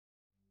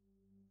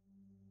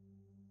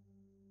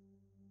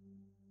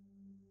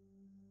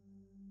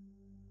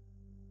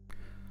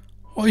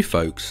Hi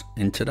folks,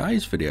 in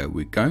today's video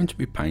we're going to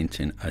be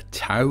painting a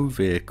Tau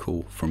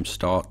vehicle from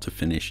start to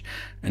finish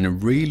in a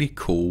really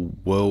cool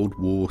World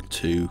War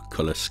II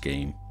colour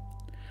scheme.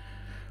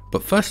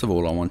 But first of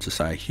all, I want to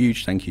say a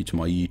huge thank you to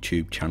my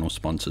YouTube channel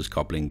sponsors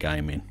Goblin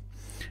Gaming.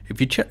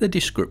 If you check the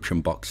description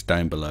box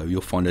down below,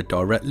 you'll find a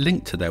direct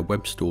link to their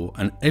web store,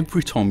 and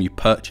every time you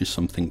purchase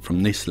something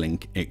from this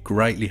link it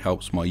greatly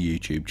helps my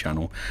YouTube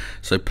channel,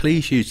 so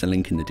please use the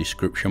link in the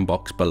description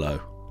box below.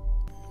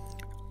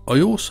 I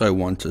also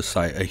want to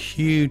say a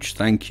huge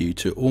thank you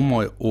to all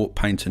my Ort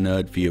Painter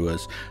Nerd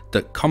viewers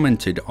that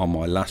commented on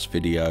my last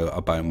video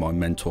about my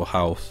mental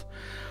health.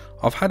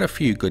 I've had a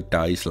few good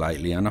days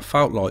lately and I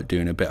felt like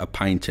doing a bit of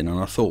painting, and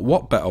I thought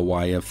what better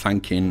way of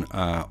thanking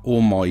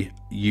all my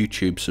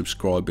YouTube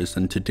subscribers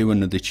than to do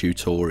another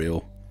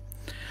tutorial.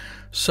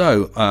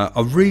 So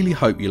I really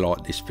hope you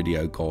like this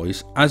video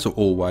guys. As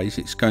always,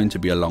 it's going to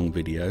be a long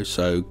video,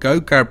 so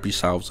go grab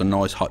yourselves a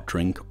nice hot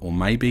drink or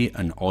maybe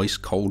an ice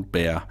cold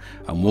beer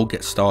and we'll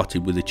get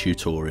started with the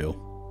tutorial.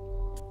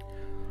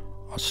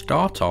 I'll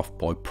start off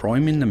by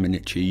priming the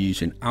miniature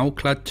using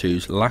Alclad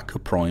 2's Lacquer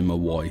Primer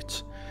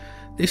White.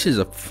 This is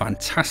a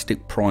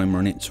fantastic primer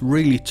and it's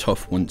really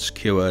tough once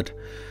cured.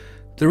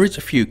 There is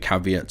a few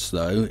caveats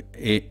though.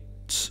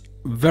 It's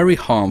very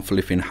harmful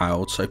if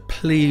inhaled, so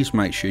please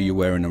make sure you're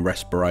wearing a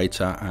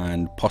respirator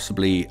and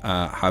possibly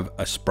have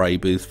a spray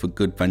booth for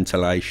good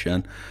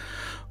ventilation.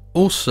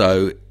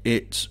 Also,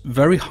 it's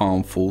very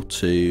harmful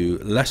to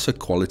lesser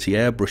quality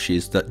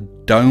airbrushes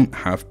that don't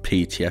have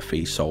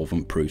PTFE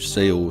solvent proof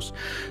seals,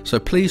 so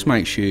please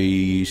make sure you're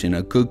using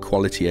a good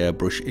quality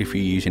airbrush if you're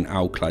using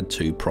Alclad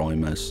 2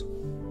 primers.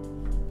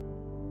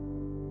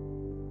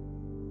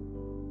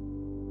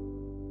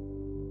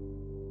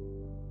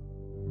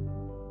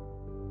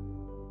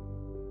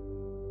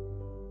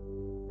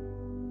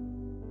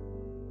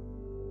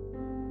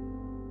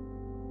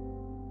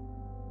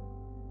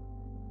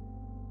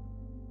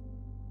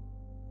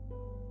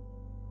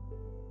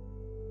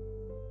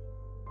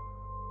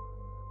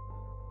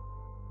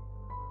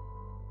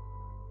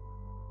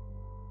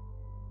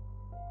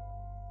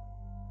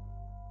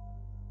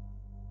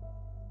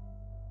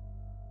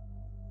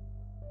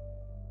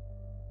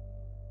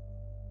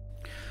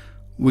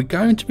 We're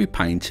going to be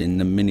painting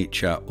the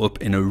miniature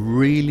up in a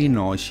really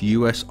nice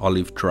US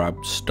olive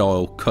drab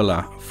style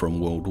colour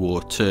from World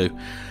War II.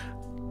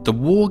 The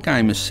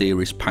Wargamer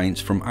series paints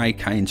from AK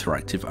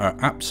Interactive are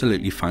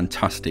absolutely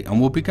fantastic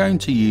and we'll be going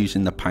to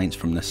using the paints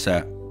from the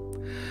set.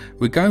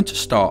 We're going to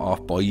start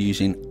off by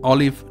using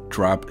olive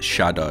drab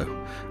shadow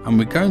and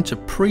we're going to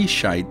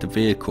pre-shade the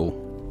vehicle.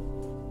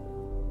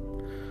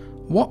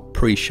 What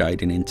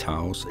pre-shading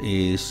entails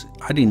is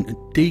adding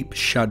deep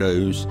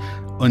shadows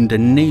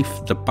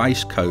underneath the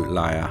base coat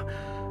layer.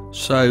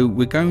 So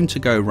we're going to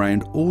go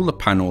around all the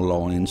panel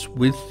lines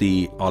with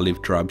the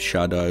olive drab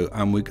shadow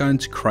and we're going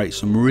to create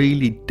some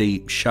really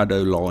deep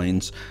shadow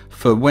lines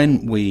for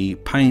when we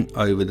paint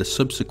over the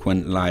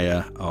subsequent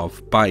layer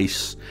of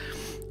base.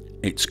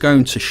 It's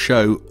going to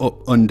show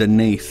up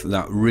underneath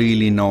that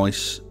really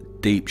nice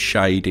deep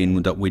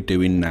shading that we're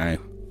doing now.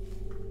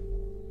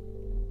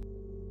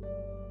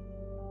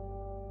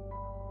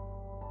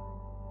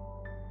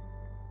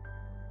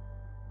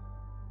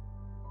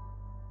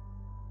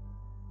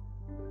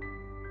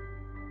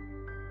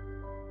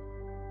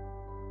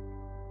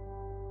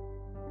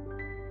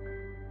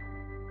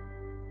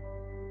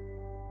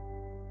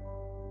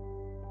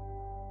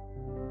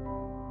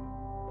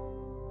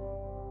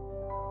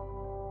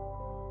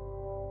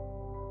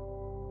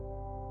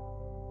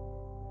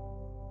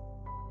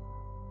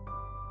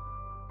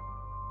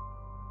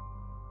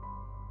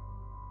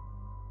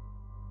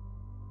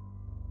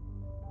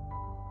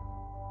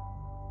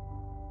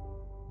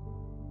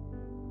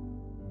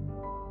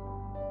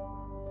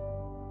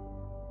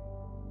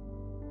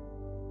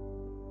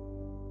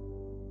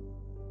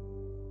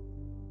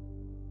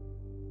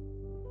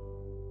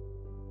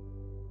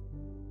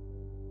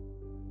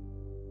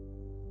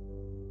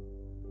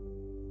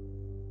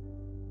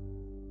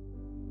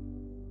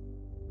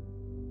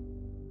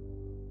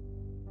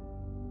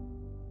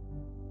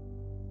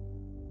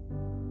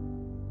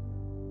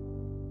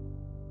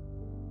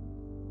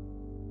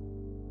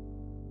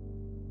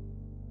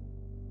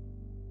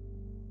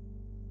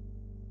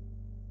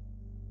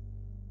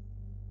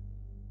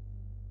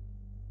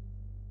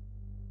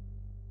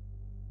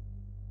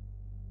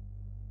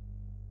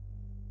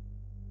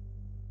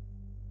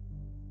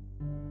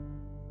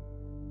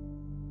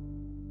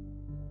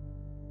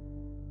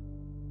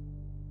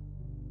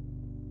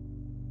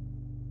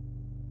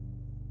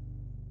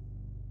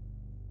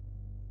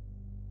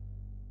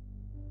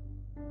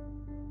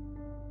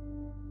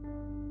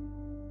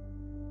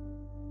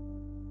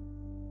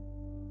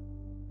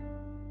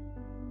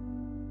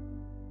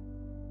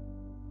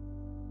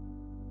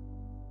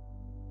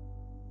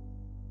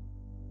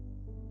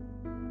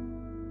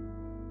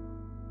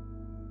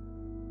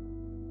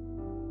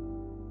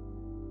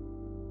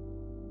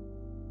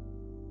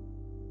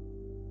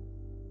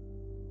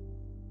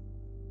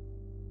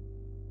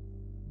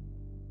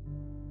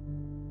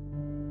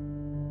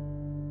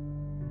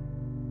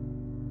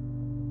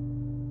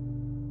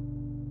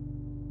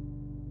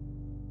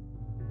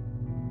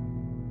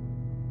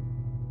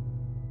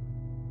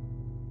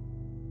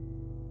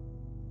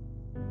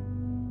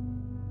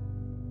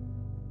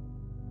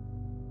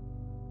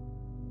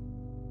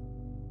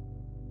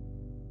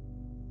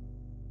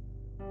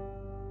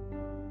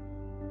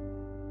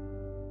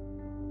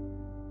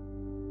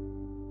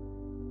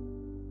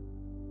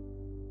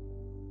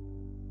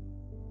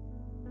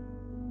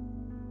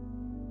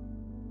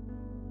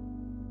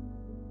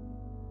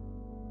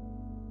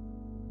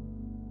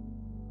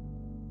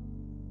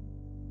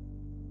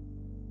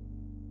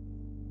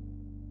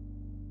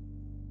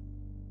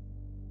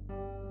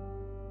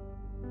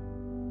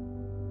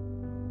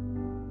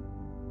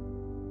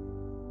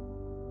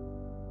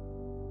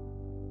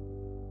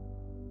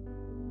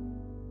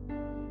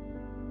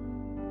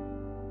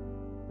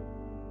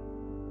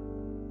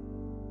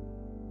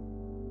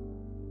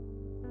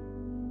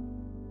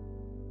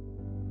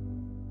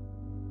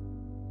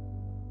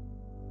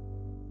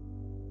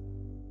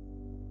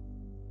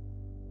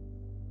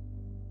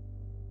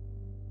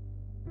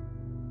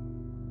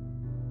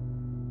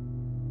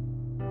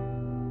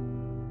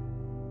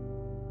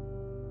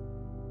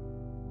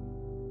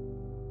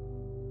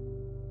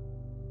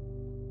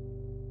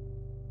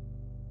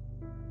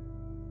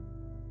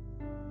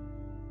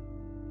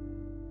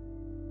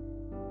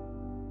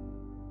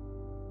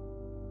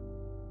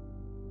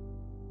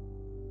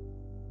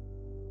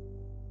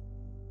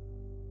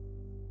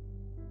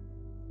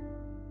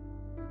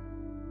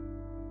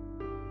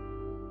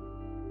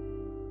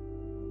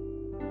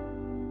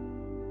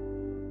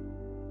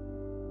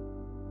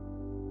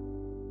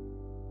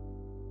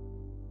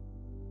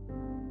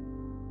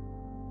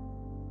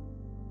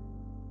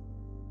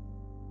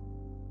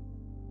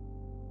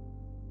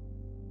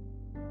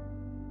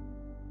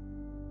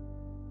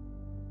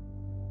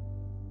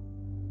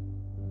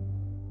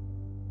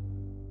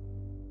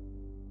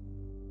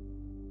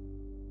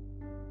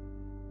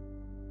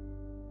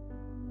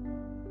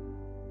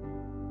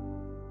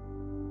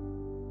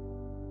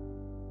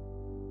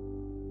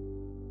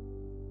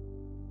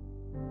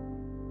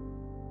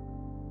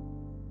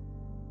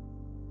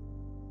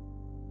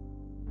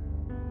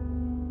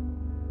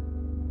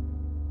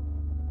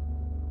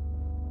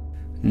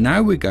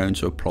 Now we're going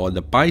to apply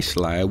the base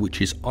layer,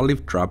 which is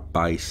olive drab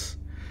base.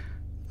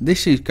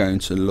 This is going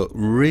to look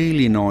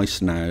really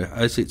nice now,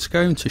 as it's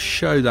going to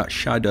show that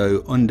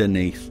shadow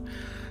underneath.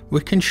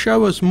 We can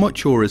show as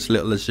much or as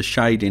little as the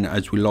shading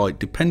as we like,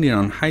 depending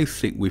on how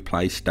thick we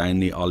place down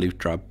the olive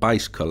drab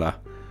base colour.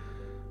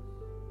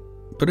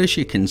 But as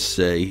you can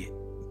see,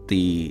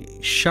 the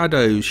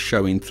shadows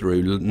showing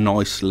through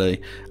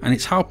nicely, and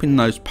it's helping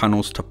those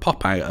panels to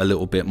pop out a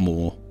little bit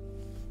more.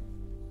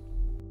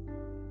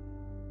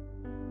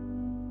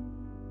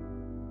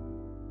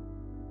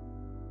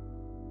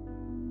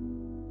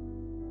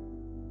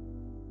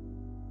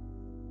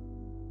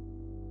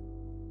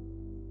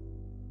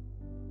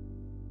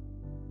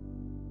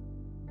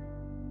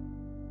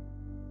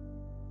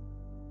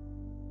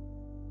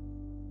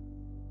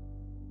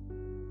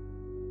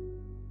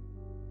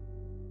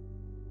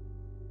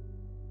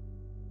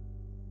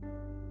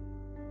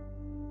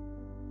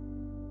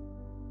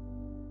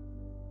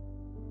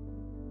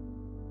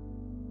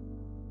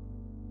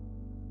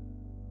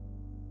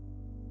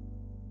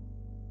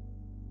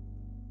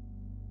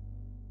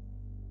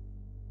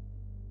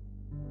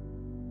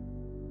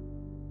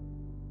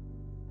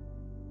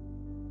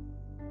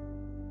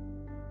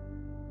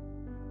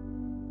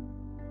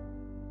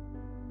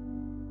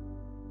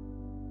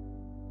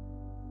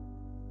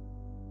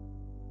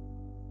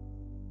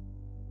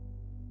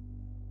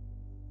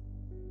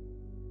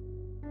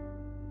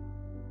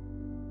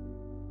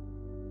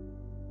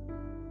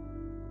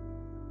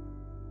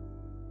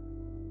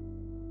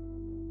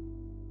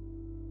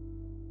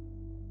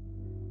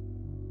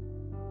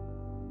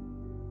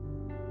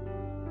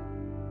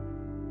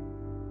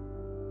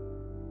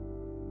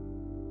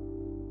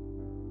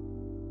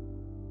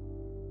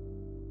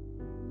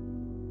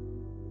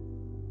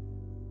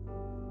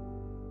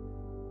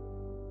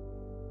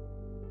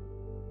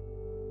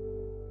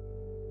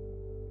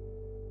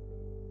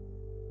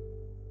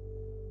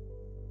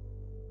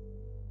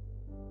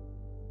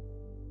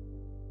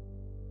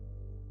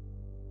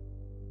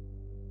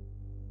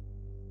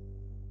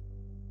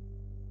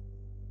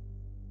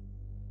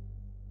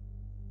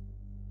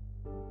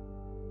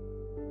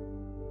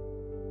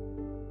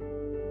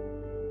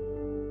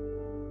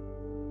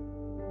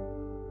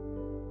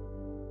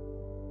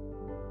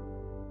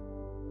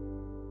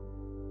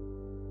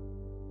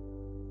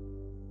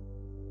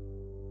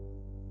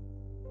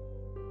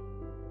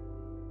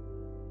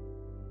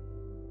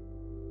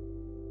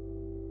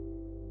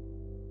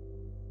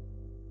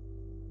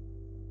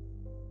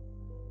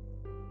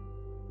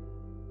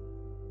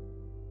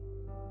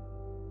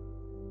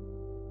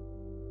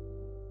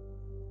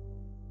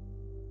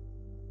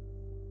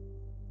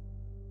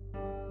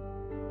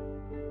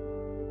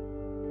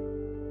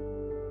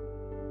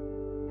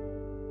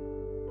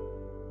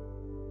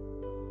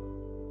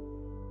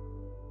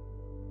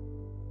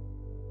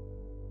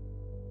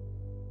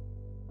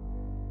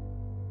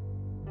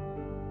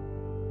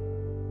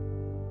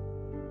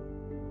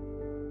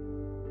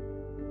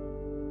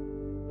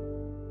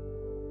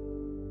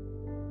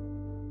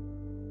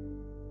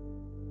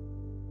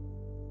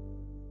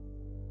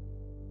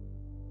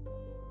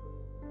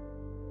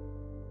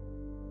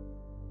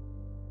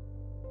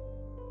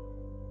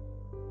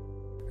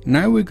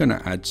 Now we're going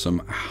to add some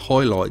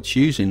highlights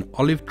using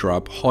olive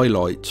drab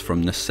highlights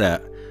from the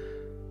set.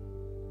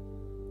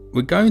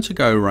 We're going to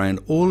go around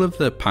all of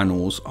the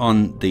panels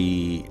on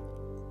the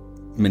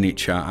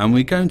miniature, and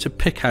we're going to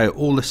pick out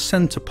all the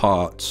center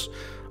parts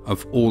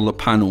of all the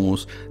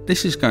panels.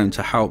 This is going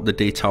to help the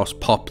details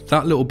pop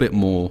that little bit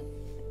more.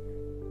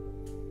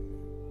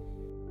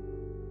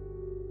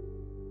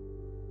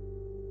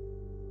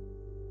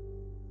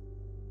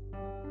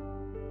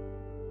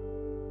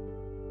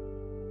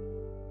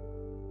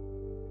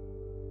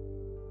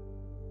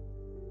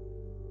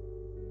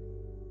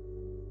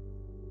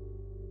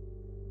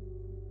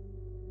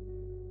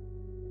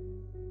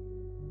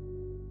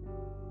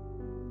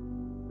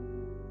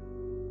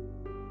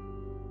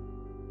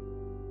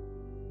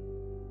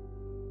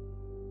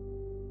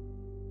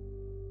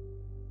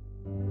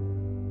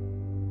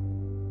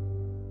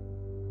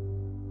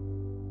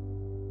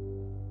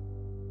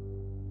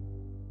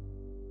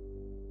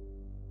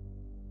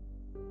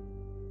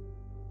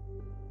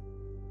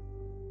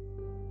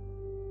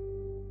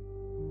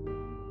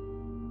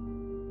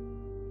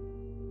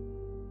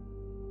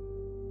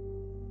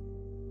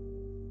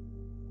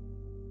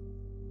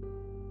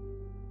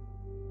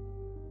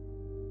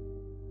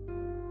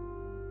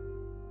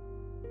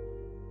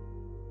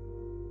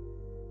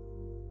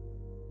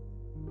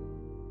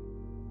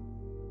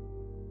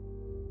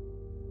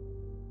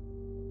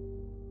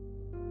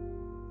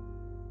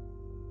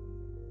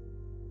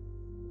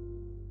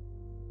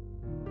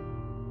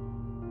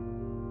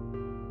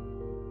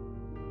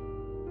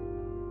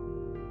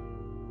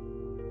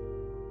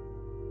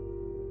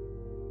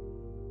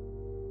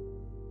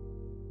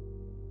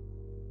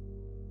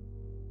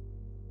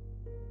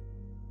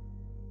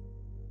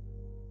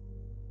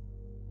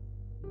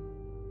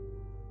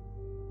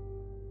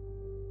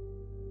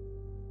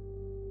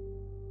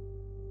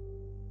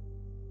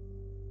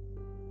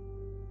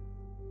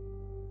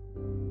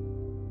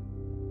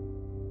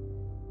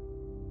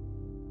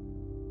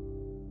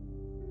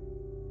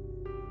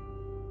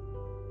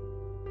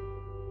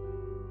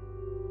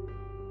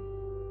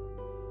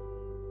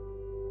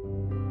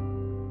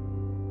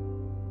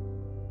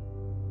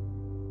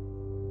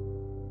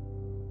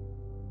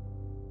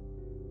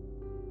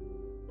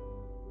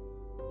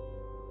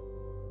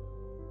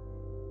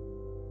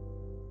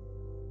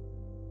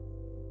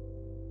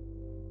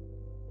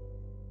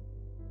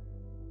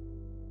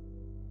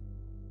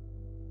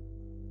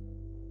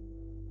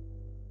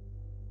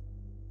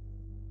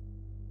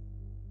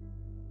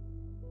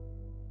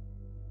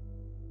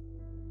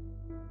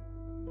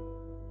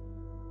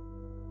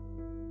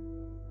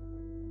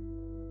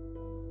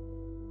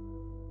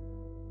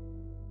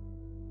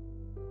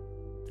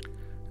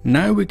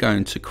 Now we're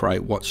going to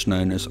create what's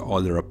known as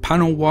either a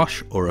panel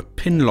wash or a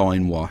pin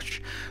line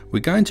wash. We're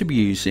going to be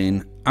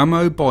using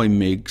Ammo by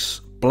MIG's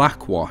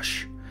black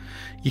wash.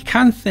 You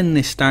can thin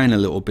this down a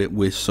little bit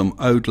with some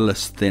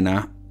odorless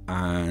thinner,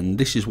 and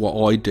this is what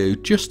I do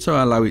just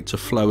to allow it to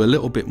flow a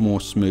little bit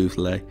more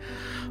smoothly.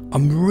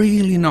 I'm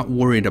really not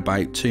worried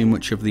about too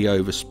much of the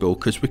overspill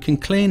because we can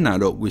clean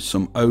that up with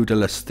some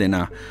odorless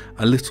thinner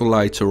a little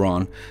later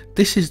on.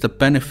 This is the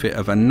benefit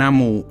of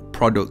enamel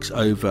products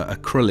over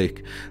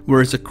acrylic,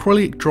 whereas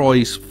acrylic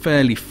dries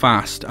fairly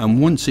fast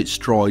and once it's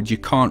dried you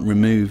can't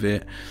remove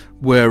it,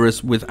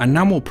 whereas with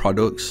enamel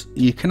products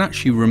you can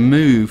actually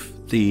remove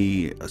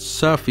the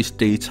surface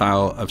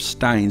detail of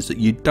stains that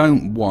you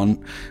don't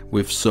want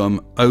with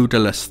some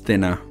odorless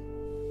thinner.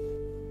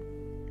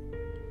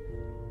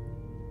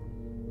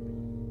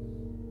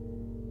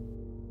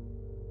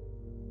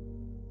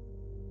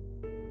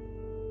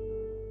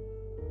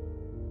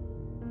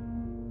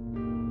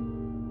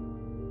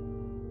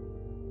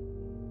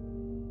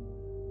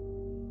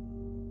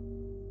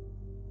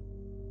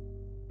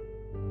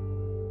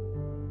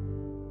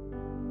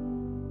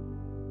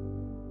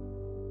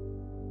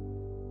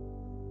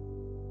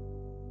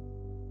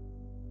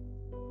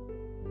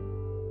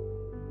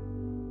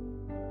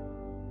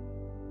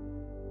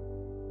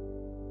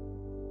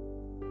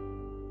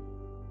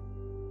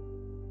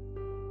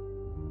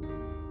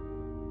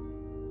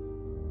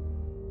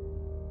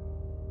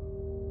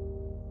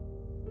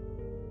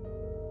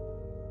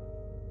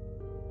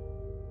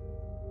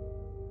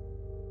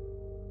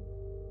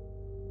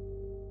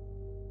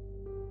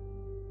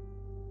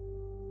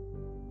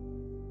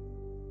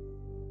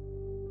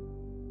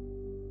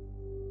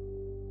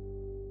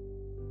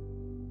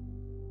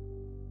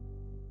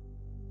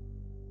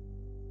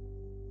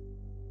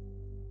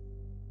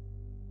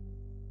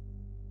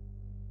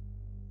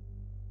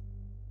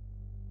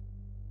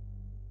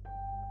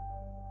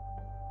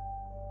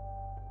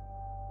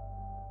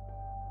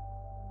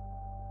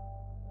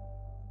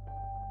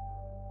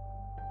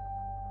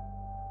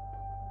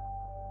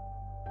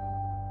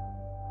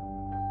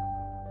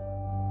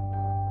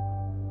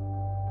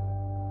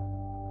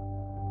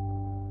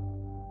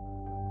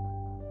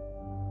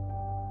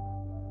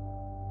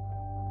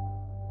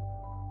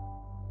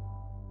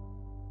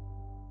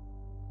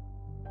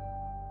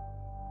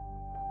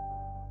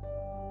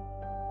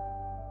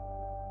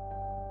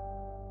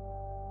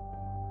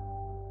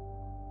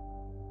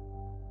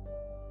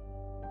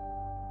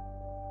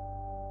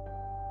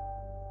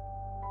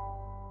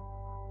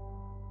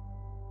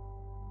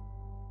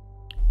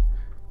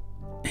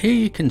 Here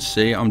you can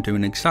see I'm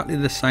doing exactly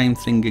the same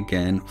thing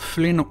again,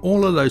 filling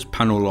all of those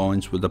panel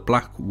lines with a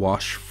black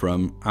wash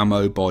from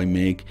Ammo by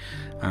MIG,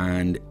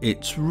 and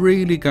it's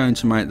really going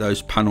to make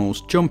those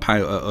panels jump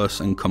out at us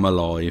and come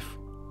alive.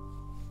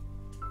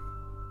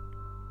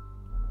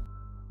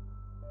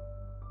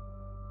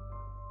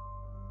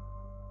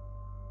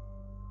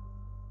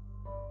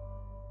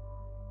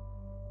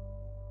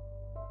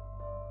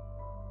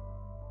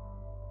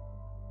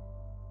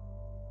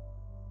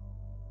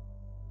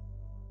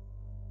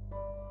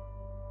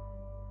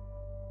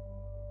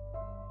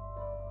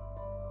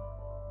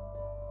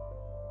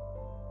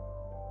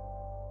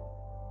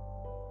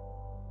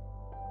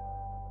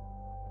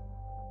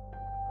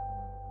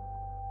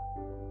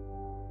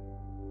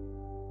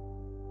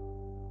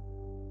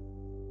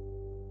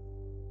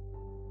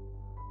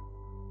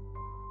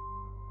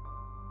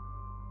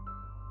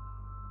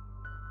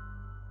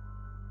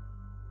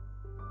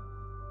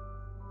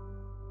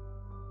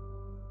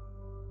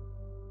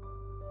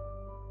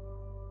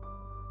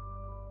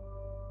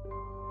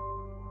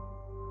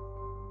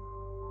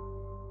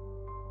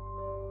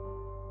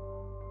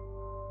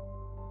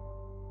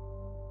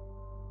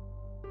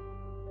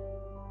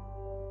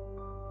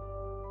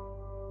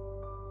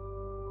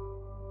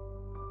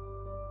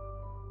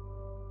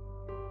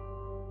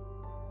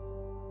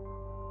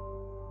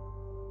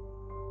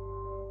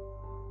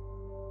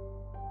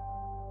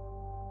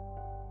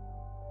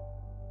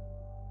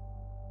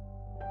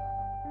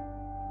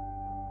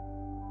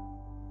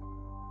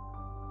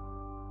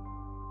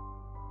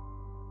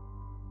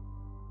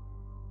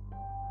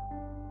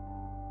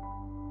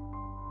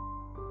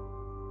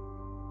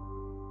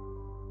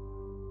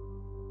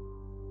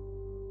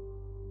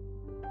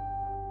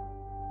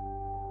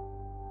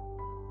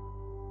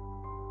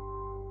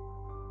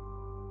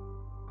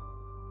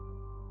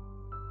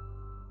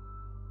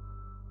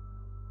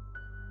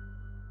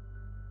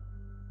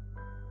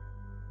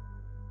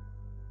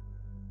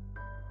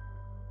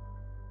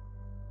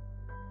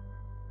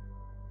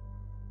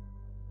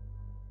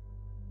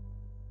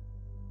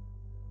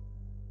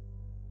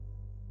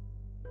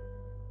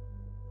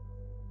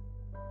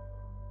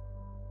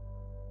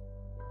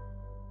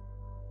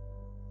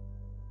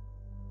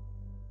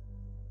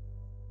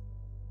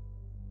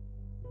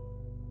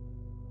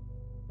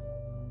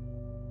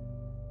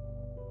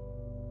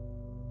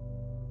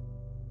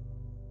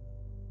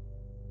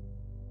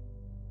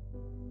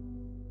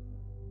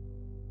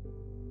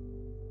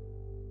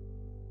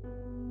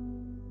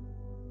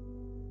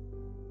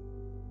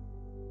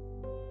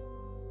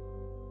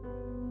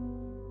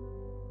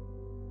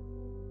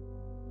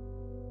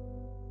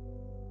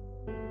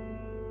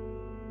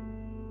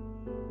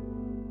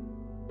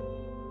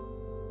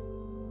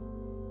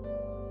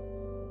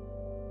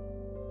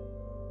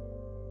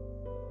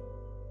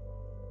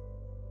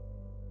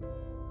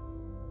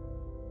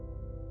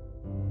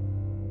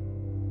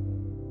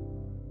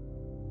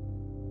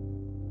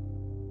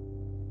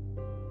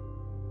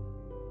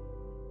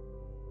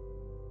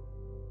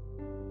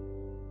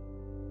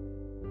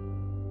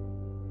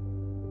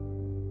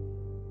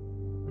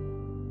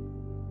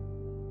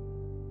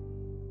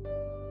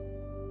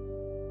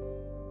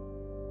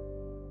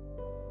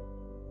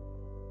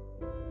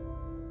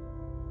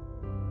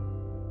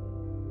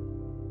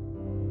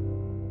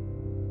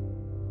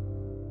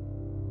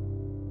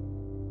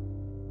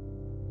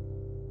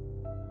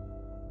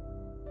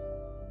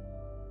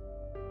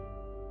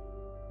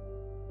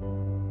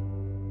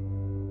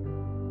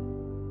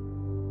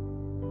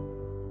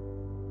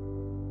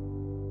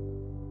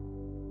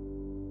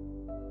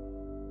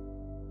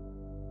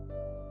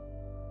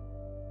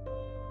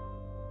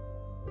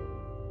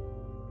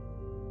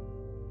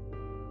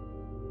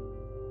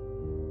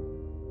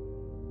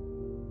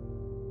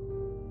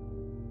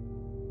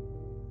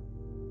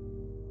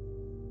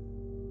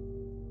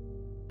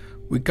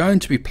 we're going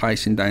to be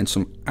placing down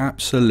some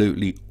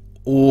absolutely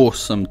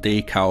awesome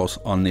decals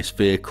on this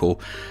vehicle,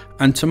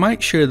 and to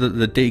make sure that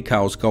the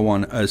decals go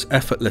on as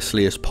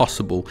effortlessly as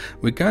possible,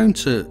 we're going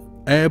to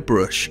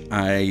airbrush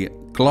a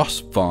gloss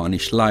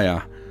varnish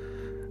layer.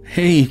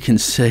 Here you can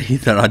see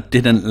that I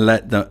didn't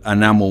let the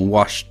enamel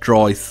wash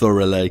dry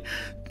thoroughly.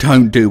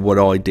 Don't do what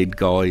I did,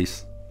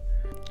 guys.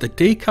 The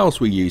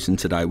decals we're using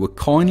today were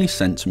kindly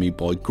sent to me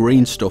by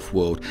Green Stuff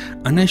World,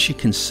 and as you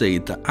can see,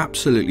 they're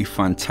absolutely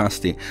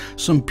fantastic.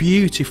 Some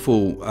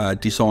beautiful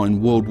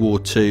design World War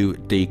II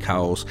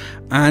decals,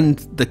 and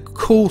the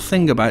cool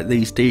thing about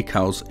these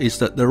decals is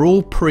that they're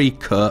all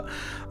pre-cut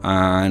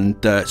and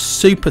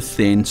super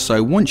thin,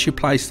 so once you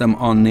place them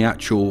on the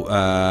actual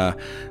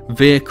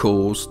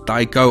vehicles,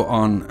 they go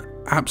on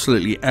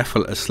absolutely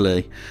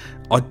effortlessly.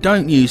 I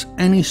don't use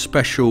any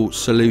special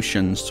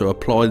solutions to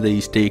apply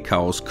these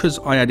decals because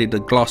I added a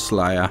gloss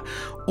layer.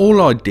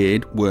 All I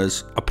did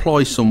was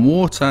apply some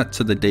water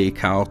to the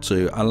decal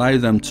to allow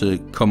them to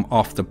come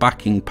off the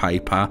backing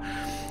paper,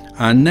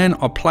 and then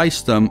I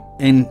placed them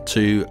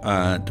into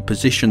the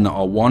position that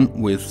I want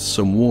with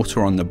some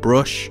water on the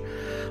brush.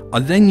 I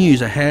then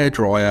use a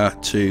hairdryer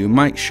to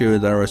make sure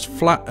they're as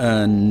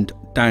flattened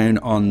down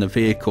on the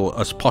vehicle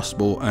as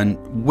possible and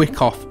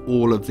wick off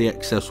all of the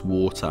excess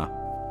water.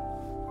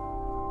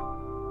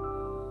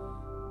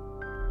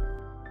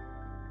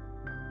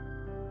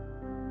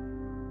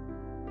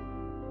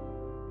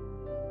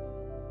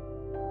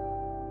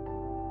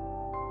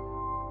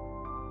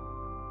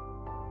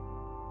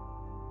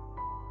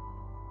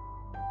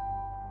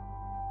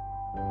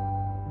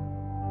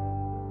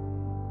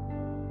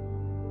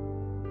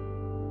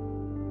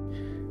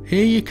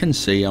 Here you can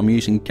see I'm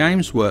using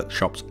Games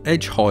Workshop's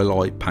Edge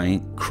Highlight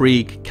Paint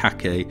Krieg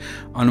Khaki,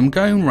 and I'm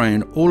going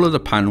around all of the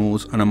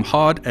panels and I'm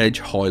hard edge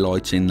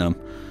highlighting them.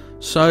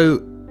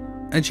 So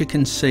as you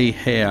can see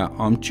here,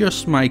 I'm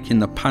just making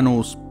the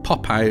panels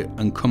pop out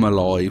and come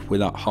alive with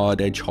that hard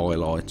edge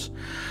highlights.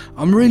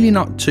 I'm really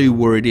not too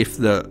worried if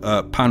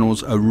the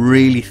panels are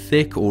really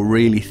thick or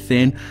really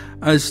thin,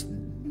 as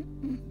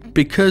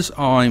because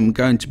I'm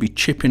going to be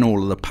chipping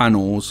all of the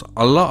panels,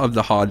 a lot of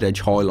the hard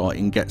edge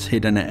highlighting gets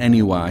hidden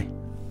anyway.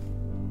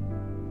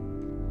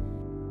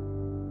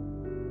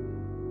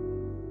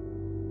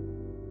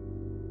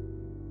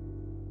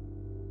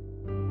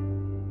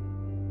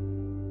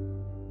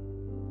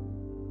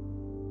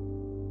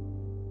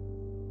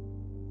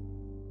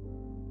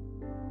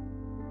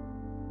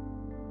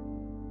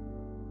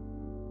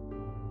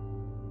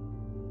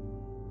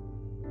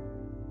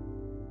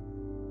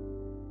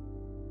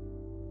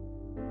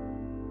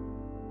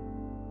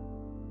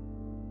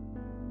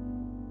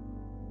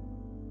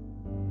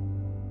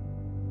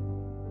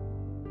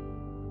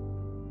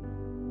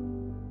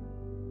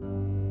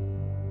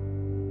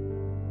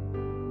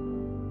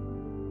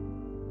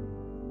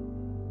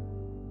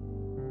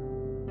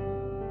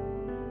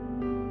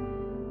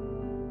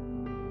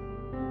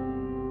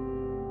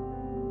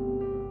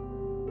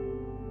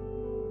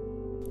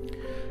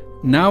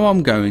 Now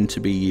I'm going to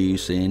be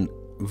using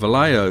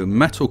Vallejo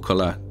Metal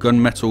Colour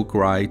Gunmetal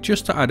Grey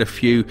just to add a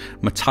few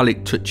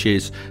metallic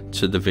touches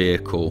to the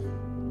vehicle.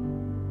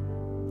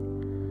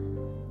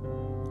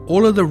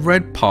 All of the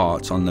red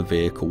parts on the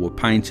vehicle were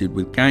painted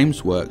with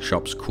Games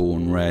Workshop's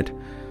Khorne Red.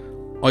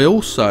 I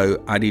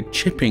also added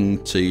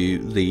chipping to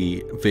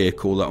the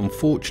vehicle that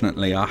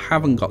unfortunately I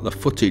haven't got the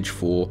footage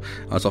for,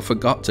 as I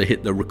forgot to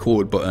hit the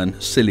record button,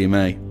 silly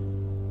me.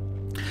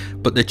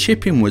 But the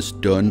chipping was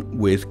done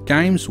with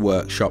Games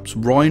Workshop's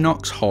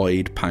Rhinox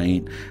Hide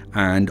paint,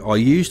 and I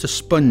used a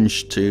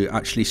sponge to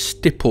actually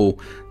stipple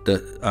the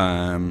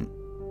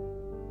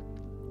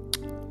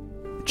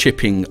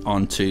chipping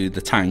onto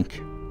the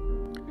tank.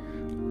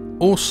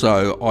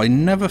 Also, I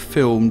never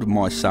filmed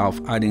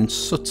myself adding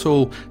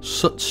subtle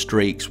soot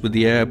streaks with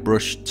the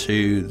airbrush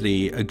to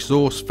the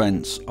exhaust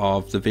vents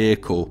of the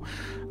vehicle,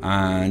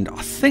 and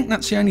I think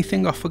that's the only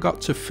thing I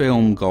forgot to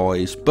film,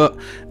 guys. But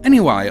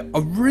anyway, I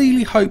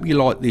really hope you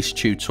liked this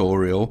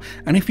tutorial,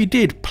 and if you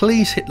did,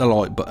 please hit the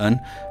like button.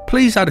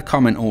 Please add a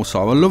comment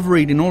also. I love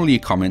reading all of your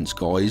comments,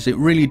 guys. It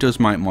really does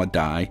make my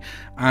day.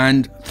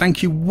 And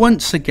thank you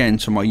once again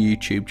to my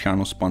YouTube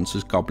channel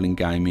sponsors, Goblin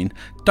Gaming.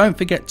 Don't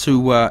forget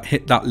to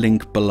hit that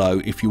link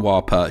below if you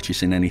are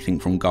purchasing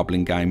anything from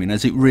Goblin Gaming,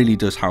 as it really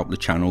does help the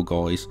channel,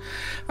 guys.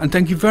 And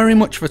thank you very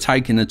much for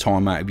taking the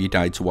time out of your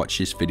day to watch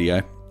this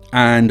video,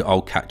 and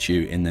I'll catch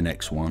you in the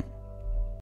next one.